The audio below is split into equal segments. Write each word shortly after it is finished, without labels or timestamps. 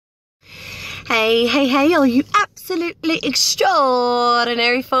Hey, all you absolutely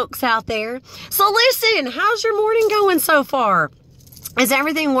extraordinary folks out there. So listen, how's your morning going so far? Is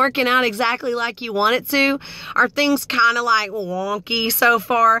everything working out exactly like you want it to? Are things kind of like wonky so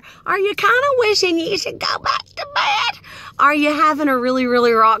far? Are you kind of wishing you should go back to bed? Are you having a really,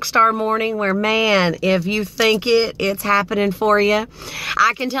 really rock star morning where, man, if you think it's happening for you?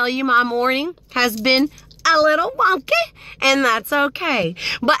 I can tell you my morning has been a little wonky, and that's okay.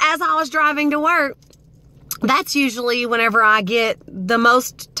 But as I was driving to work, that's usually whenever I get the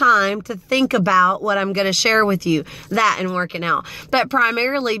most time to think about what I'm going to share with you, that and working out. But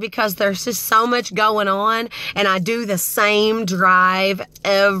primarily because there's just so much going on, and I do the same drive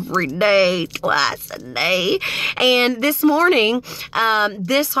every day, twice a day. And this morning,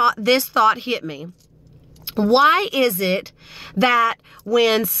 this thought hit me. Why is it that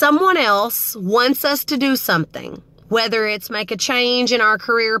when someone else wants us to do something, whether it's make a change in our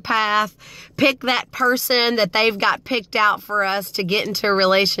career path, pick that person that they've got picked out for us to get into a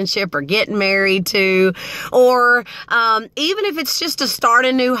relationship or get married to, or even if it's just to start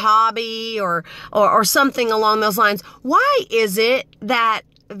a new hobby or something along those lines, why is it that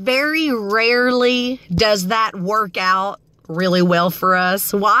very rarely does that work out really well for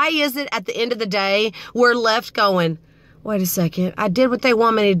us? Why is it at the end of the day we're left going, wait a second, I did what they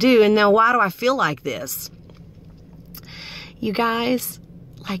want me to do, and now why do I feel like this? You guys,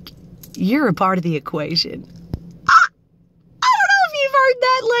 like, you're a part of the equation. I don't know if you've heard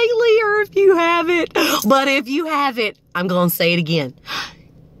that lately or if you haven't, but if you haven't, I'm going to say it again.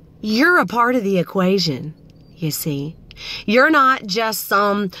 You're a part of the equation, you see. You're not just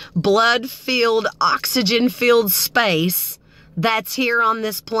some blood-filled, oxygen-filled space that's here on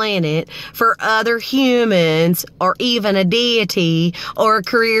this planet for other humans or even a deity or a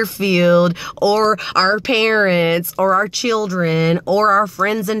career field or our parents or our children or our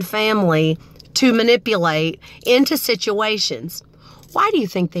friends and family to manipulate into situations. Why do you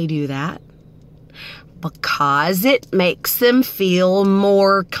think they do that? Because it makes them feel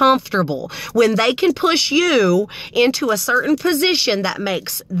more comfortable. When they can push you into a certain position that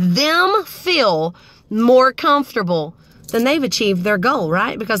makes them feel more comfortable, then they've achieved their goal,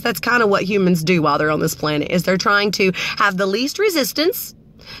 right? Because that's kind of what humans do while they're on this planet, is they're trying to have the least resistance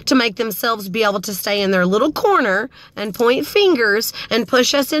to make themselves be able to stay in their little corner and point fingers and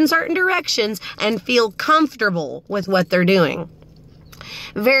push us in certain directions and feel comfortable with what they're doing.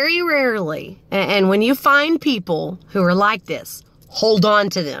 Very rarely, and when you find people who are like this, hold on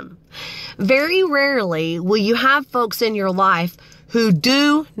to them. Very rarely will you have folks in your life who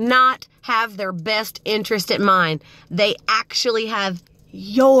do not have their best interest in mind. They actually have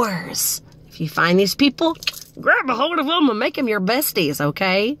yours. If you find these people, grab a hold of them and make them your besties,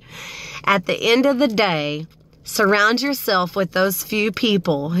 okay? At the end of the day, surround yourself with those few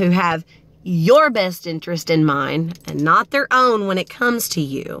people who have your best interest in mind and not their own when it comes to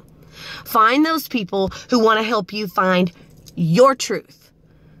you. Find those people who want to help you find your truth.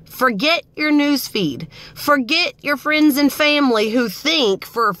 Forget your news feed. Forget your friends and family who think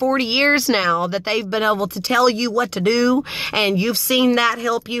for 40 years now that they've been able to tell you what to do, and you've seen that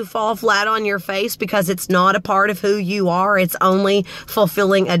help you fall flat on your face because it's not a part of who you are. It's only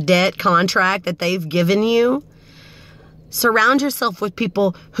fulfilling a debt contract that they've given you. Surround yourself with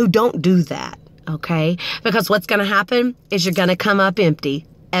people who don't do that, okay? Because what's going to happen is you're going to come up empty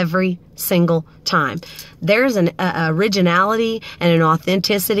every single time. There's an originality and an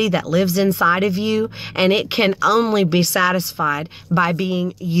authenticity that lives inside of you, and it can only be satisfied by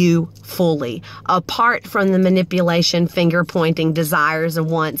being you fully, apart from the manipulation, finger-pointing desires and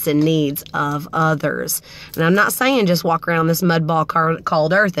wants and needs of others. And I'm not saying just walk around this mud ball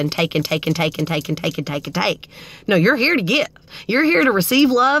called Earth and take. No, you're here to give. You're here to receive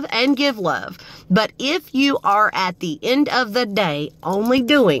love and give love. But if you are at the end of the day only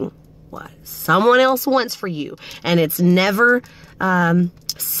doing what someone else wants for you, and it's never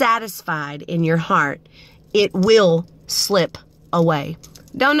satisfied in your heart, it will slip away.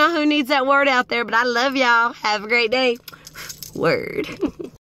 Don't know who needs that word out there, but I love y'all. Have a great day. Word.